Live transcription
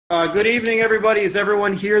Good evening, everybody. Is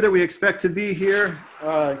everyone here that we expect to be here?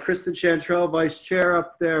 Kristen Chantrell, Vice Chair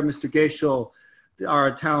up there. Mr. Gaishel,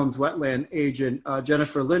 our town's wetland agent.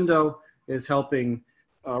 Jennifer Lindo is helping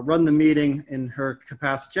run the meeting in her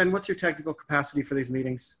capacity. Jen, what's your technical capacity for these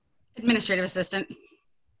meetings? Administrative assistant.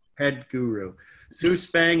 Head guru. Sue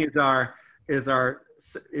Spang is our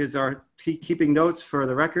keeping notes for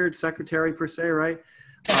the record secretary per se, right?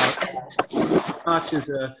 Notch is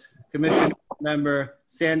a commission member.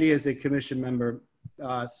 Sandy is a commission member.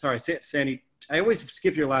 Sorry, Sandy. I always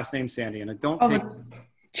skip your last name, Sandy, and I don't take.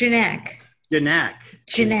 Janak.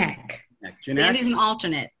 Sandy's an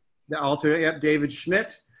alternate. The alternate, yep. David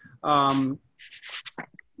Schmidt.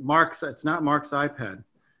 Mark's. It's not Mark's iPad.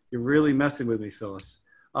 You're really messing with me, Phyllis.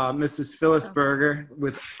 Mrs. Phyllis Berger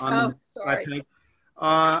on the iPad.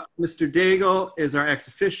 Mr. Daigle is our ex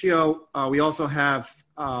officio. We also have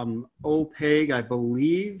OPEG, I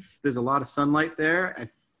believe. There's a lot of sunlight there.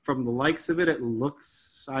 From the likes of it, it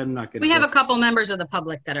looks, I'm not going to. We have a couple members of the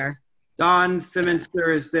public that are. Don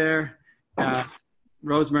Fiminster is there.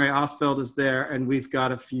 Rosemary Osfeld is there. And we've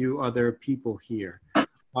got a few other people here.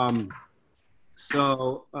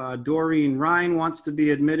 Doreen Ryan wants to be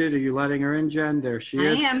admitted. Are you letting her in, Jen? There she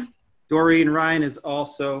is. I am. Doreen Ryan is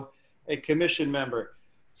also a commission member.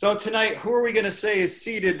 So tonight, who are we going to say is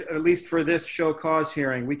seated, at least for this show cause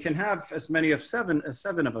hearing? We can have as many of seven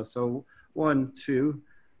of us. So 1, 2,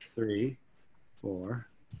 3, 4,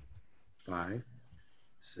 5,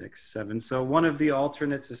 6, 7. So one of the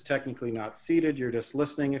alternates is technically not seated. You're just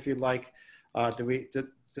listening if you'd like.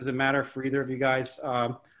 Does it matter for either of you guys?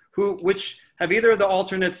 Have either of the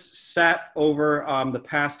alternates sat over the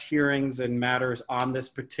past hearings and matters on this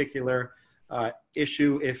particular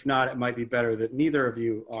issue? If not, it might be better that neither of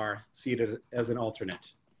you are seated as an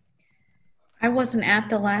alternate. I wasn't at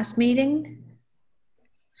the last meeting.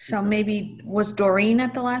 So maybe, was Doreen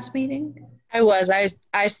at the last meeting? I was. I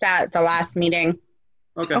sat at the last meeting.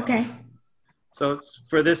 Okay. So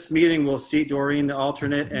for this meeting, we'll seat Doreen, the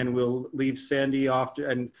alternate, and we'll leave Sandy off.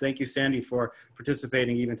 And thank you, Sandy, for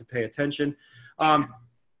participating, even to pay attention.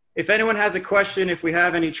 If anyone has a question, if we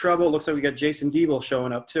have any trouble, it looks like we got Jason Diebel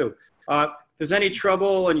showing up too. If there's any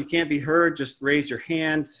trouble and you can't be heard, just raise your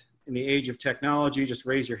hand. In the age of technology, just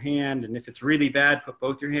raise your hand. And if it's really bad, put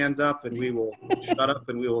both your hands up and we will shut up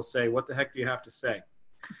and we will say, what the heck do you have to say?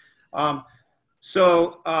 I'm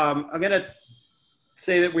going to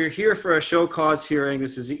say that we're here for a show cause hearing.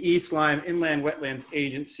 This is the East Lyme Inland Wetlands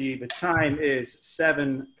Agency. The time is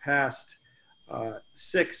 7 past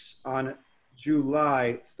 6 on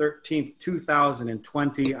July 13th,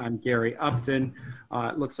 2020. I'm Gary Upton.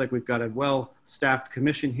 It looks like we've got a well-staffed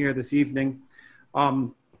commission here this evening.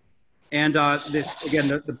 The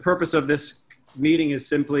purpose of this meeting is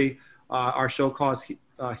simply our show cause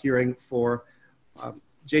hearing for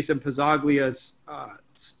Jason Pizzaglia's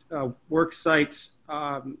work site.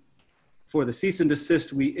 For the cease and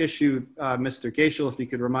desist, we issued Mr. Gaishel, if you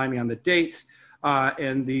could remind me on the date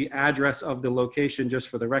and the address of the location, just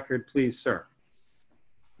for the record, please, sir.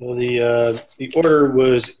 Well, the order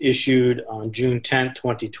was issued on June 10th,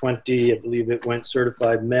 2020. I believe it went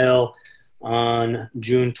certified mail on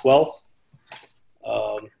June 12th,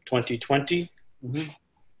 2020.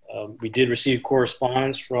 Mm-hmm. We did receive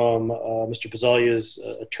correspondence from Mr. Pizzaglia's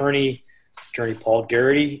attorney Paul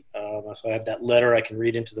Garrity. So I have that letter I can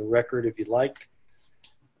read into the record if you'd like.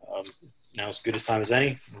 Now as good a time as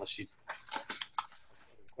any, unless you have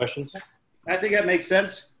questions. I think that makes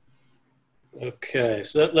sense. Okay,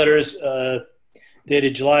 so that letter is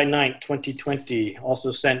dated July 9th, 2020,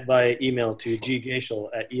 also sent by email to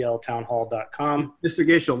ggaishel@eltownhall.com. Mr.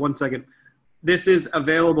 Gaishel, 1 second. This is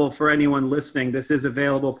available for anyone listening. This is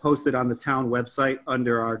available, posted on the town website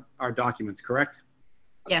under our documents, correct?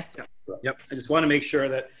 Yes. Yep. I just want to make sure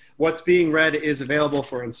that what's being read is available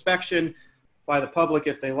for inspection by the public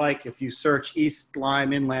if they like. If you search East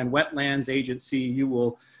Lyme Inland Wetlands Agency, you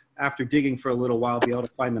will, after digging for a little while, be able to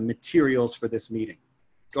find the materials for this meeting.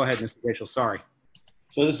 Go ahead, Mr. Gaishel. Sorry.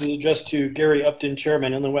 So this is addressed to Gary Upton,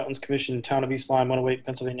 Chairman, Inland Wetlands Commission, Town of East Lyme, 108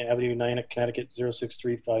 Pennsylvania Avenue, Niantic, Connecticut,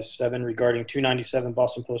 06357, regarding 297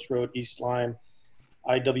 Boston Post Road, East Lyme,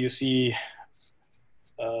 IWC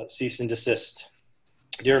cease and desist.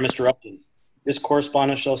 Dear Mr. Upton, this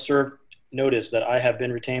correspondence shall serve notice that I have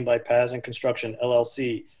been retained by Paz and Construction,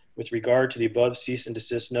 LLC, with regard to the above cease and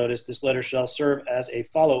desist notice. This letter shall serve as a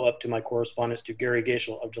follow-up to my correspondence to Gary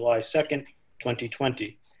Gaishel of July 2nd,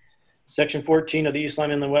 2020. Section 14 of the East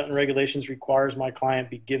Lyme Inland Wetland Regulations requires my client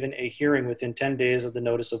be given a hearing within 10 days of the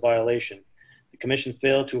notice of violation. The Commission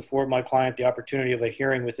failed to afford my client the opportunity of a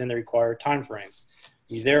hearing within the required time frame.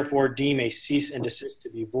 We therefore deem a cease and desist to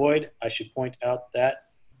be void. I should point out that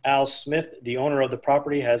Al Smith, the owner of the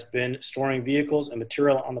property, has been storing vehicles and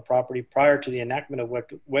material on the property prior to the enactment of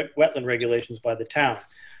wetland regulations by the town.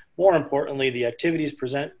 More importantly, the activities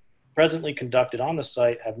presently conducted on the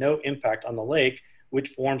site have no impact on the lake, which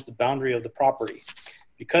forms the boundary of the property.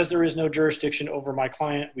 Because there is no jurisdiction over my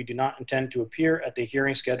client, we do not intend to appear at the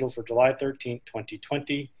hearing scheduled for July 13,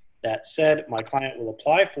 2020. That said, my client will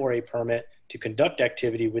apply for a permit to conduct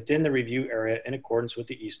activity within the review area in accordance with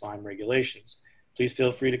the East Lyme regulations. Please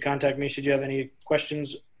feel free to contact me should you have any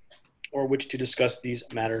questions or wish to discuss these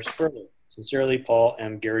matters further. Sincerely, Paul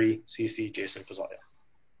M. Garrity, CC, Jason Pazzalia.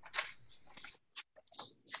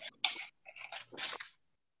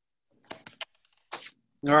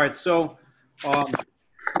 All right, so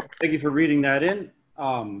thank you for reading that in.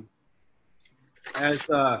 As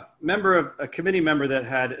a committee member that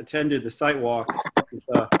had attended the site walk,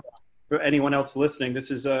 for anyone else listening,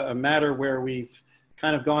 this is a matter where we've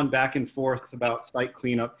kind of gone back and forth about site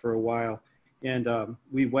cleanup for a while. And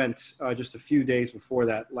we went just a few days before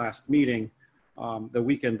that last meeting, the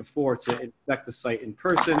weekend before, to inspect the site in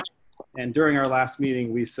person. And during our last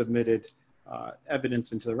meeting, we submitted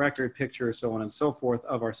evidence into the record, pictures, so on and so forth,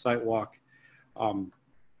 of our site walk.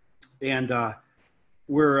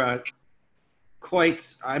 We're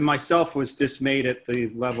I myself was dismayed at the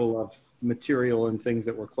level of material and things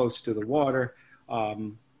that were close to the water.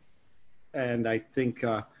 And I think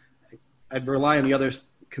I'd rely on the other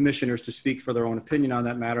commissioners to speak for their own opinion on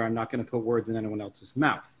that matter. I'm not going to put words in anyone else's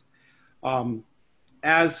mouth.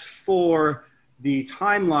 As for the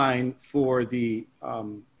timeline for the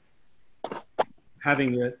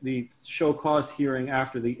having the show cause hearing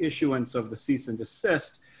after the issuance of the cease and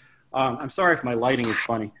desist, I'm sorry if my lighting is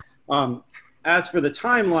funny. As for the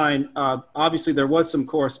timeline, obviously there was some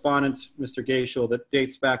correspondence, Mr. Gaishel, that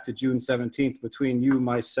dates back to June 17th between you,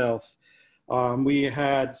 myself. We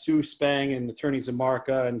had Sue Spang and Attorney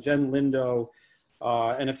Zamarka and Jen Lindo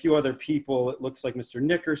and a few other people. It looks like Mr.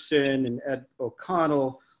 Nickerson and Ed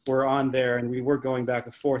O'Connell were on there, and we were going back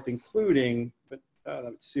and forth, including, but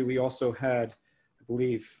let's see, we also had, I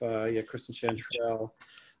believe, Kristen Chantrell.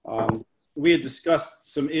 We had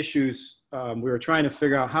discussed some issues. We were trying to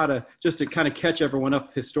figure out how to, just to kind of catch everyone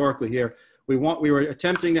up historically here. We were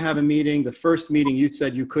attempting to have a meeting. The first meeting you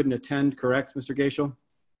said you couldn't attend, correct, Mr. Gaishel?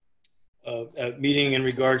 A meeting in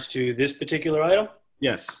regards to this particular item?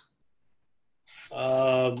 Yes.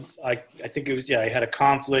 I think it was, I had a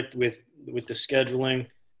conflict with the scheduling,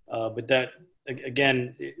 but that,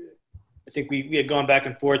 again, I think we had gone back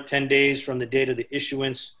and forth 10 days from the date of the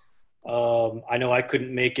issuance. I know I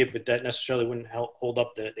couldn't make it, but that necessarily wouldn't hold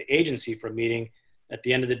up the agency for a meeting. At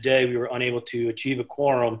the end of the day, we were unable to achieve a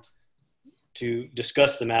quorum to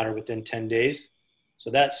discuss the matter within 10 days. So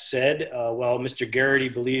that said, while Mr. Garrity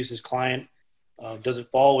believes his client doesn't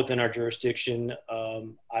fall within our jurisdiction,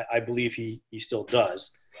 I believe he still does.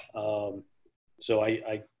 So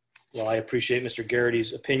while I appreciate Mr.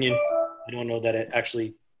 Garrity's opinion, I don't know that it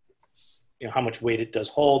actually, how much weight it does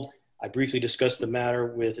hold. I briefly discussed the matter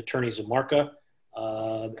with Attorney Zamarka,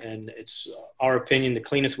 and it's our opinion the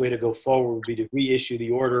cleanest way to go forward would be to reissue the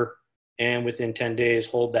order and within 10 days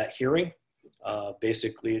hold that hearing.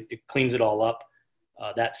 Basically, it cleans it all up.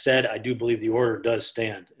 That said, I do believe the order does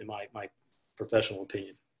stand, in my professional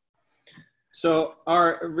opinion. So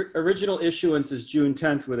our original issuance is June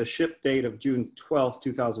 10th with a ship date of June 12th,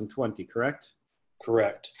 2020, correct?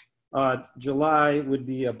 Correct. July would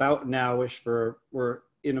be about nowish we're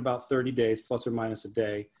in about 30 days, plus or minus a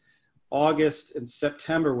day. August and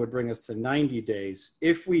September would bring us to 90 days.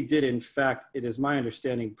 If we did, in fact, it is my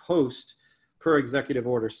understanding post per Executive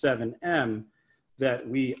Order 7M that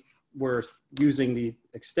we were using the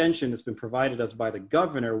extension that's been provided us by the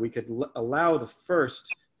governor, we could allow the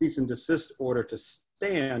first cease and desist order to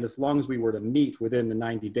stand as long as we were to meet within the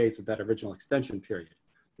 90 days of that original extension period.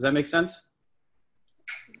 Does that make sense?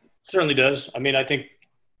 Certainly does. I mean, I think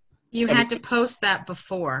You had to post that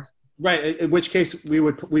before, Right, in which case we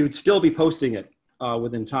would still be posting it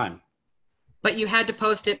within time. but you had to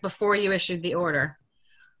post it before you issued the order.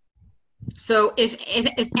 So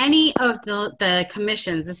if any of the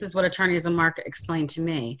commissions, this is what Attorney Zamarka explained to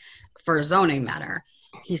me for a zoning matter.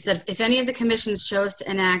 He said, if any of the commissions chose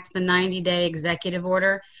to enact the 90-day executive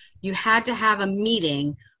order, you had to have a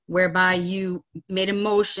meeting whereby you made a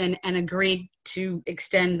motion and agreed to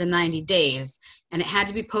extend the 90 days. And it had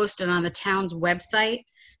to be posted on the town's website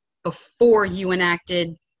before you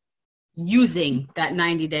enacted using that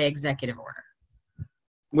 90-day executive order.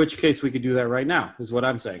 In which case we could do that right now, is what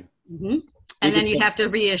I'm saying. Mm-hmm. And then you'd have to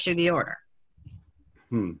reissue the order.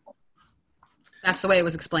 That's the way it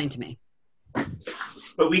was explained to me.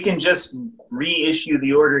 But we can just reissue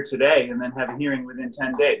the order today and then have a hearing within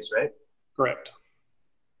 10 days, right? Correct.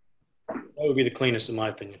 That would be the cleanest, in my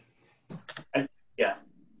opinion. Yeah.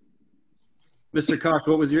 Mr. Koch,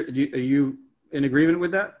 what was are you in agreement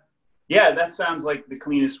with that? Yeah, that sounds like the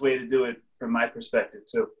cleanest way to do it from my perspective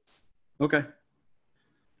too. Okay.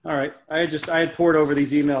 All right. I had poured over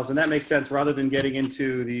these emails, and that makes sense rather than getting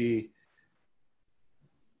into the.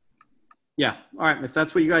 Yeah. All right. If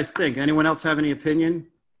that's what you guys think. Anyone else have any opinion?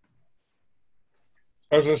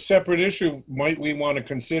 As a separate issue, might we want to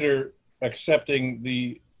consider accepting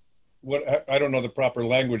I don't know the proper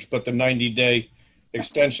language, but the 90-day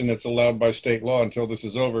extension that's allowed by state law until this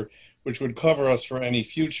is over, which would cover us for any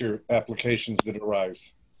future applications that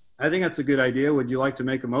arise? I think that's a good idea. Would you like to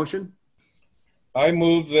make a motion? I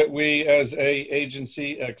move that we as a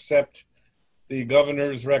agency accept the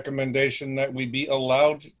governor's recommendation that we be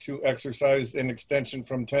allowed to exercise an extension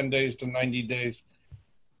from 10 days to 90 days,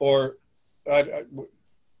 or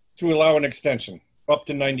to allow an extension up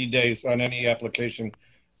to 90 days on any application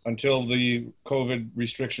until the COVID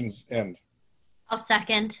restrictions end. I'll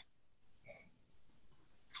second.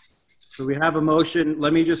 So we have a motion.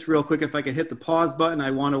 Let me just real quick, if I could hit the pause button, I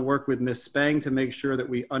want to work with Ms. Spang to make sure that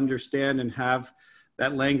we understand and have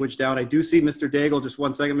that language down. I do see Mr. Daigle. Just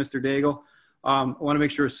one second, Mr. Daigle. I want to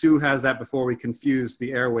make sure Sue has that before we confuse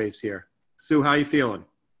the airways here. Sue, how are you feeling?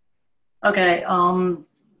 Okay,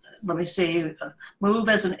 let me see. Move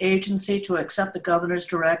as an agency to accept the governor's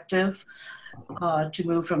directive to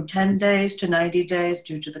move from 10 days to 90 days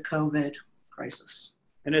due to the COVID crisis.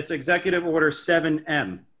 And it's Executive Order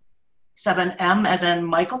 7M. 7M as in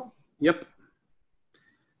Michael? Yep.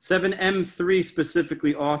 7M3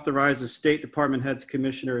 specifically authorizes state department heads,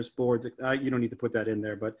 commissioners, boards. You don't need to put that in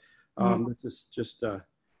there, but this is just a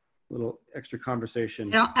little extra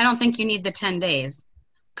conversation. I don't think you need the 10 days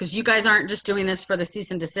because you guys aren't just doing this for the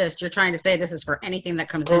cease and desist. You're trying to say this is for anything that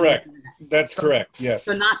comes in. Correct. That's correct. Yes.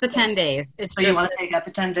 So not the 10 days. It's So just. you want to take out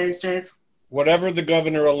the 10 days, Dave? Whatever the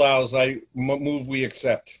governor allows, I move we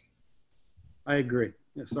accept. I agree.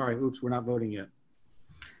 Yeah, sorry. Oops, we're not voting yet.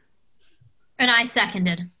 And I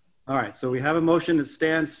seconded. All right. So we have a motion that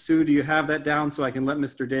stands. Sue, do you have that down so I can let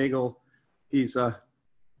Mr. Daigle? He's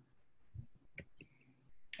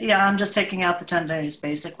Yeah, I'm just taking out the 10 days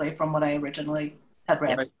basically from what I originally had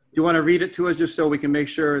read. Right. Do you want to read it to us just so we can make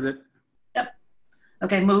sure that? Yep.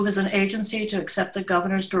 Okay, move as an agency to accept the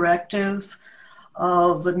governor's directive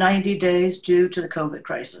of 90 days due to the COVID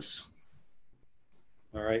crisis.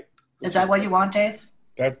 All right. Is that what you want, Dave?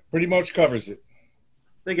 That pretty much covers it.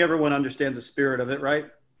 I think everyone understands the spirit of it, right?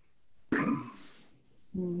 All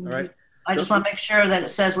right. I just want to make sure that it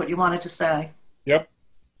says what you want it to say. Yep.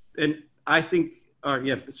 And I think,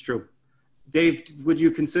 yeah, it's true. Dave, would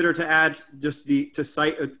you consider to add just to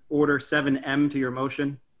cite order 7M to your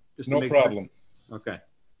motion? Just to No make problem. Sure? Okay.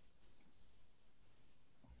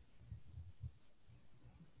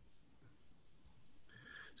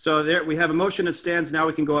 So there we have a motion that stands. Now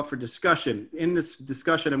we can go up for discussion. In this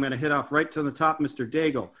discussion, I'm going to hit off right to the top, Mr.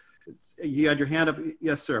 Daigle. You had your hand up.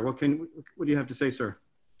 Yes, sir. What do you have to say, sir?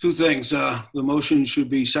 Two things. The motion should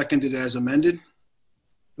be seconded as amended.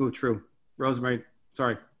 Oh, true. Rosemary,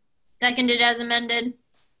 sorry. Seconded as amended.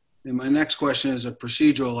 And my next question is a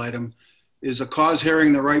procedural item. Is a cause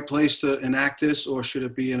hearing the right place to enact this, or should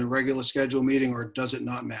it be in a regular scheduled meeting, or does it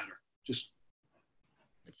not matter?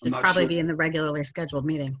 Should probably be in the regularly scheduled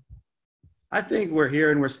meeting. I think we're here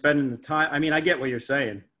and we're spending the time. I mean, I get what you're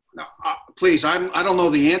saying. No, please, I don't know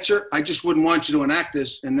the answer. I just wouldn't want you to enact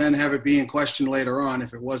this and then have it be in question later on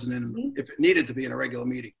if it wasn't if it needed to be in a regular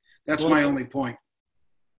meeting. That's my only point.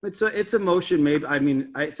 It's a motion made. I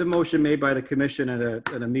mean, it's a motion made by the commission at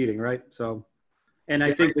a meeting, right? So, and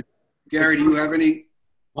I think that, Gary, do you have any?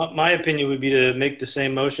 My opinion would be to make the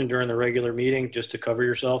same motion during the regular meeting just to cover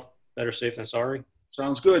yourself. Better safe than sorry.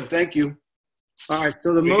 Sounds good. Thank you. All right.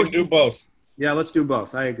 So the We motion. can do both. Yeah, let's do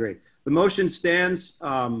both. I agree. The motion stands.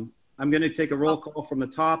 I'm going to take a roll call from the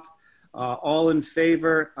top. All in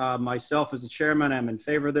favor. Myself as the chairman, I'm in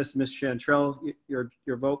favor of this. Ms. Chantrell,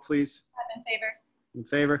 your vote, please. I'm in favor. In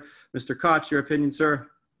favor. Mr. Koch, your opinion, sir?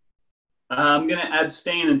 I'm going to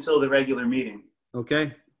abstain until the regular meeting.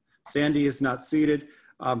 Okay. Sandy is not seated.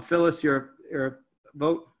 Phyllis, your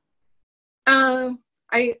vote? I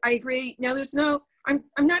agree. Now there's no, I'm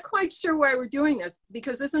not quite sure why we're doing this,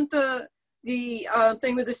 because isn't the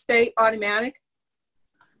thing with the state automatic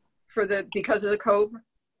because of the COVID?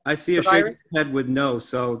 I see a shake head with no,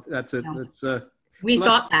 so that's a We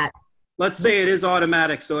thought that. let's say it is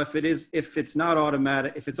automatic. So if it's not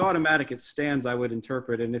automatic, if it's automatic, it stands, I would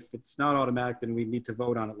interpret. And if it's not automatic, then we need to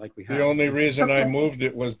vote on it like we have. The only reason I Okay. moved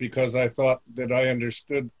it was because I thought that I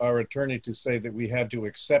understood our attorney to say that we had to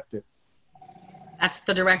accept it. That's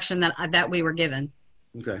the direction that we were given.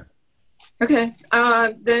 Okay. Okay,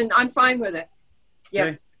 then I'm fine with it.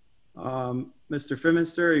 Yes. Mr.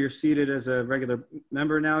 Fimminster, you're seated as a regular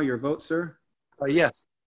member now. Your vote, sir? Yes.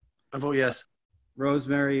 I vote yes.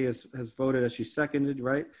 Rosemary has voted as she seconded,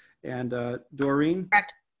 right? And Doreen?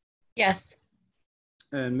 Correct. Yes.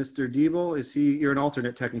 And Mr. Diebel, you're an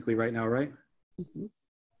alternate technically right now, right? Mhm.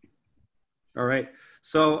 All right.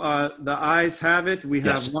 So the ayes have it. We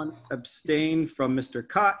have Yes. one abstain from Mr.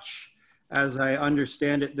 Koch. As I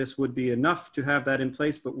understand it, this would be enough to have that in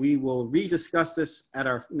place, but we will rediscuss this at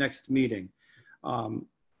our next meeting.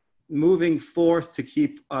 Moving forth to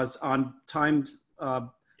keep us on time, a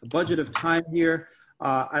budget of time here,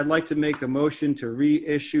 I'd like to make a motion to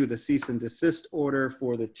reissue the cease and desist order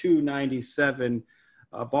for the 297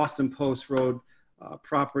 Boston Post Road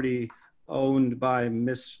property owned by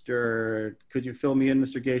Mr. Could you fill me in,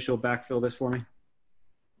 Mr. Gaishel? Backfill this for me.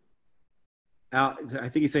 Al, I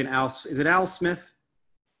think he's saying Al. Is it Al Smith?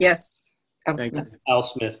 Yes. Thank you. Al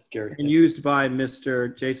Smith, Gary. And used by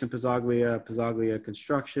Mr. Jason Pizzaglia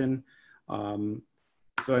Construction.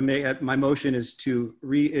 So my motion is to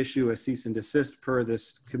reissue a cease and desist per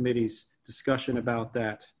this committee's discussion about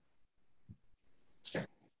that.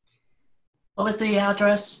 What was the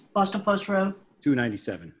address? Boston Post Road,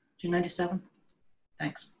 297. 297?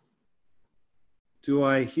 Thanks. Do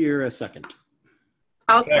I hear a second?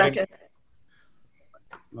 I'll second.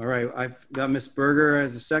 All right, I've got Ms. Berger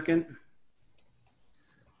as a second.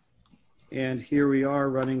 And here we are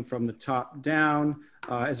running from the top down.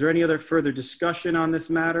 Is there any other further discussion on this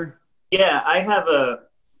matter? Yeah, I have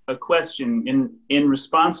a question. In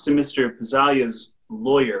response to Mr. Pizzaglia's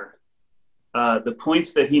lawyer, the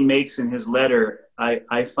points that he makes in his letter,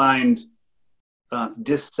 I find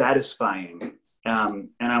dissatisfying. And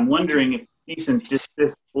I'm wondering if cease and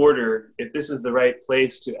desist order, if this is the right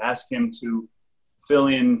place to ask him to fill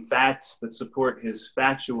in facts that support his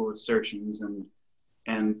factual assertions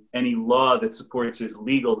and any law that supports his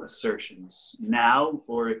legal assertions now,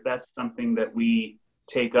 or if that's something that we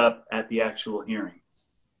take up at the actual hearing.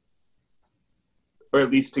 Or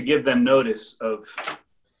at least to give them notice of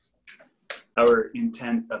our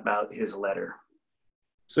intent about his letter.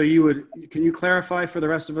 So can you clarify for the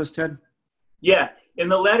rest of us, Ted? Yeah, in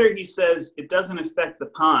the letter he says it doesn't affect the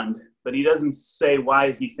pond, but he doesn't say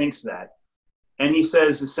why he thinks that. And he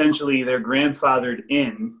says essentially they're grandfathered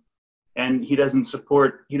in, and he doesn't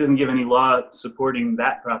give any law supporting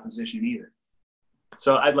that proposition either.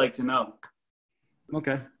 So I'd like to know.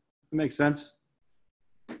 Okay, that makes sense.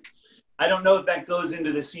 I don't know if that goes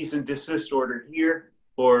into the cease and desist order here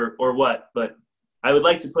or what, but I would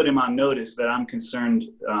like to put him on notice that I'm concerned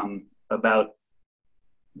about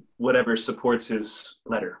whatever supports his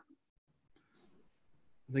letter.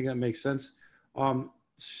 I think that makes sense.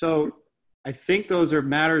 So I think those are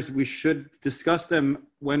matters we should discuss them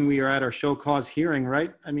when we are at our show cause hearing,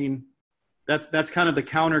 right? I mean, that's kind of the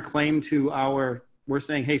counterclaim to we're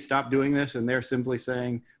saying, hey, stop doing this. And they're simply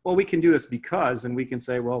saying, well, we can do this because, and we can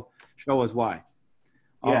say, well, show us why.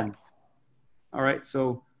 Yeah. All right.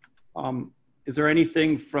 So is there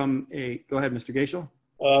anything go ahead, Mr. Gaishel?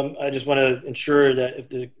 I just want to ensure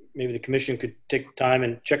that if maybe the commission could take time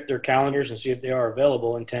and check their calendars and see if they are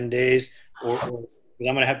available in 10 days or I'm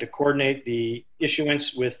going to have to coordinate the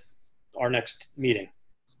issuance with our next meeting.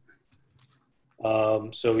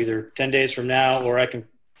 So either 10 days from now, or I can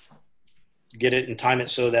get it and time it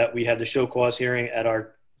so that we have the show cause hearing at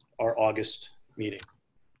our August meeting.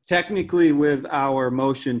 Technically, with our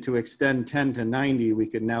motion to extend 10 to 90, we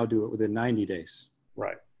could now do it within 90 days.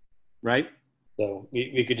 Right. Right? So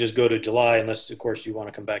we could just go to July unless, of course, you want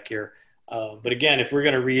to come back here. But again, if we're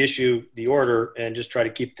going to reissue the order and just try to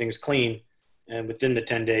keep things clean and within the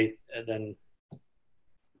 10-day, then,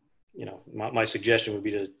 my suggestion would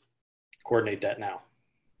be to coordinate that now.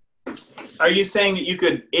 Are you saying that you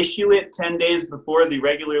could issue it 10 days before the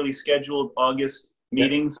regularly scheduled August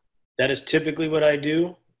meetings? That is typically what I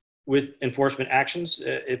do with enforcement actions.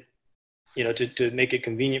 To make it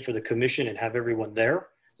convenient for the commission and have everyone there.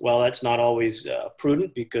 Well, that's not always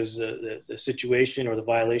prudent because the situation or the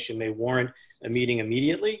violation may warrant a meeting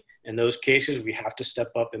immediately. In those cases, we have to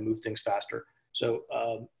step up and move things faster. So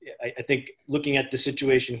I think looking at the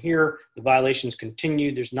situation here, the violations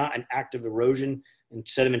continue. There's not an active erosion and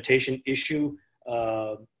sedimentation issue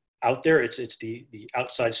out there. It's the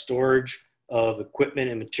outside storage of equipment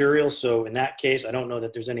and materials. So in that case, I don't know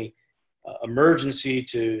that there's any emergency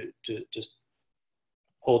to just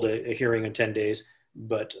hold a hearing in 10 days,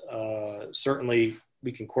 but certainly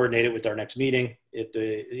we can coordinate it with our next meeting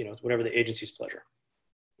if whatever the agency's pleasure.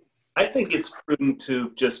 I think it's prudent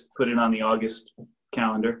to just put it on the August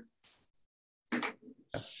calendar.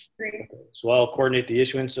 Okay. So I'll coordinate the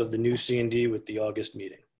issuance of the new C&D with the August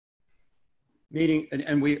meeting.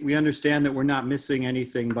 And we understand that we're not missing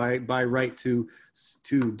anything by right to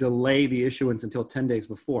delay the issuance until 10 days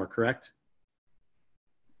before, correct?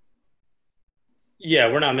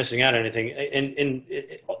 Yeah, we're not missing out on anything.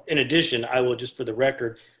 In addition, I will just for the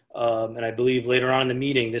record, and I believe later on in the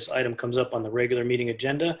meeting, this item comes up on the regular meeting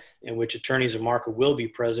agenda in which Attorney Zamarka will be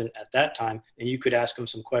present at that time. And you could ask him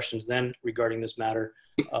some questions then regarding this matter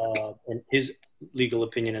and his legal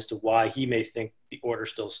opinion as to why he may think the order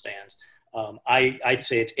still stands. I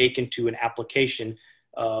say it's akin to an application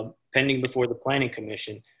pending before the Planning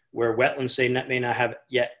Commission where Wetlands may not have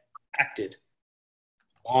yet acted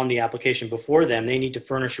on the application before them. They need to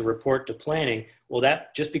furnish a report to planning. Well,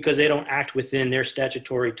 that just because they don't act within their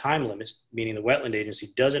statutory time limits, meaning the wetland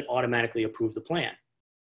agency, doesn't automatically approve the plan.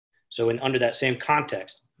 So under that same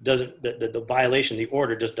context, the violation, the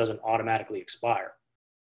order just doesn't automatically expire.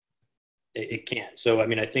 It can't. So, I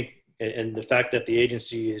mean, I think, and the fact that the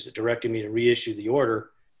agency is directing me to reissue the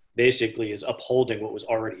order basically is upholding what was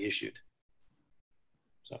already issued.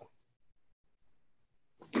 So,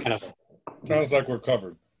 kind of. Sounds like we're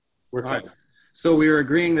covered. We're covered. Right. So we are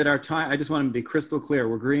agreeing that our time, I just want to be crystal clear.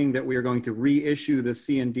 We're agreeing that we are going to reissue the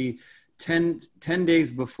C&D 10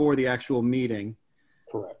 days before the actual meeting.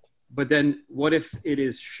 Correct. But then what if it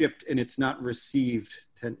is shipped and it's not received?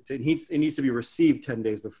 It needs to be received 10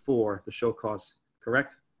 days before the show cause,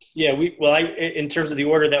 correct? Yeah, in terms of the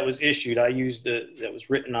order that was issued, I used that was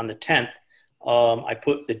written on the 10th. I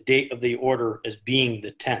put the date of the order as being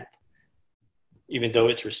the 10th, even though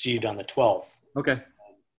it's received on the 12th. Okay.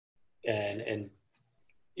 And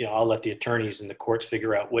I'll let the attorneys and the courts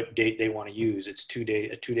figure out what date they want to use. It's a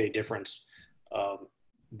 2-day difference.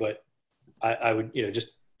 But I would,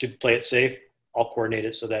 just to play it safe, I'll coordinate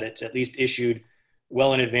it so that it's at least issued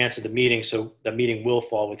well in advance of the meeting. So the meeting will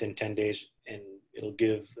fall within 10 days and it'll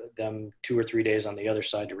give them 2 or 3 days on the other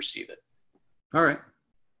side to receive it. All right.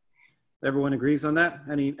 Everyone agrees on that?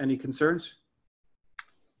 Any concerns?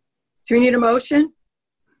 Do we need a motion?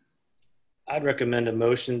 I'd recommend a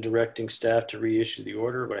motion directing staff to reissue the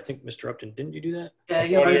order, but I think Mr. Upton, didn't you do that? Yeah,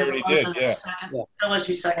 you already did, yeah. Phyllis,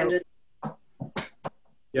 you seconded.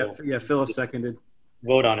 Yeah, Phyllis seconded.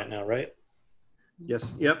 Vote on it now, right?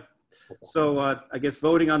 Yes, yep. So I guess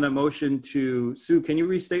voting on the motion to, Sue, can you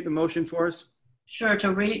restate the motion for us? Sure,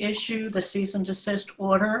 to reissue the cease and desist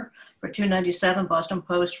order for 297 Boston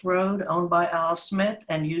Post Road, owned by Al Smith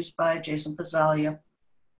and used by Jason Pizzalia.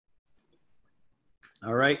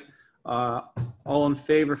 All right. All in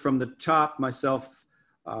favor from the top, myself,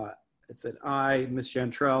 it's an aye. Ms.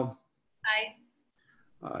 Jantrell.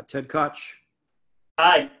 Aye. Ted Koch.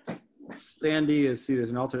 Aye. Sandy is, see,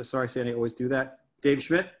 there's an alternate. Sorry, Sandy, I always do that. Dave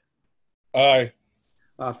Schmidt. Aye.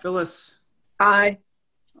 Phyllis. Aye.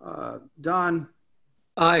 Don.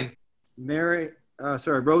 Aye.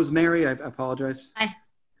 Rosemary, I apologize. Aye.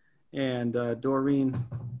 And Doreen.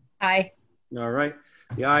 Aye. All right.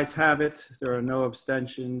 The ayes have it. There are no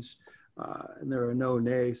abstentions and there are no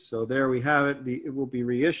nays. So there we have it. It will be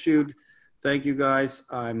reissued. Thank you, guys.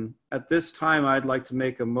 At this time, I'd like to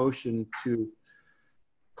make a motion to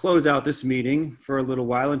close out this meeting for a little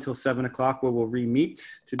while until 7 o'clock, where we'll re-meet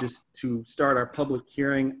to start our public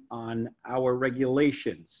hearing on our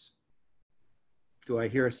regulations. Do I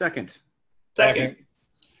hear a second? Second.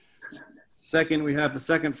 Second, we have the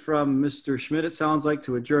second from Mr. Schmidt, it sounds like,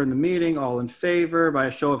 to adjourn the meeting. All in favor by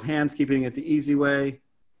a show of hands, keeping it the easy way.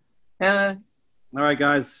 All right,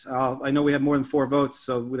 guys. I know we have more than 4 votes,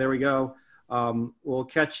 so there we go. We'll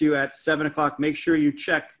catch you at 7 o'clock. Make sure you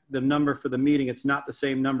check the number for the meeting. It's not the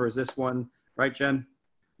same number as this one. Right, Jen?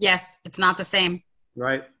 Yes, it's not the same.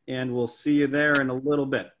 Right. And we'll see you there in a little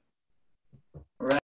bit.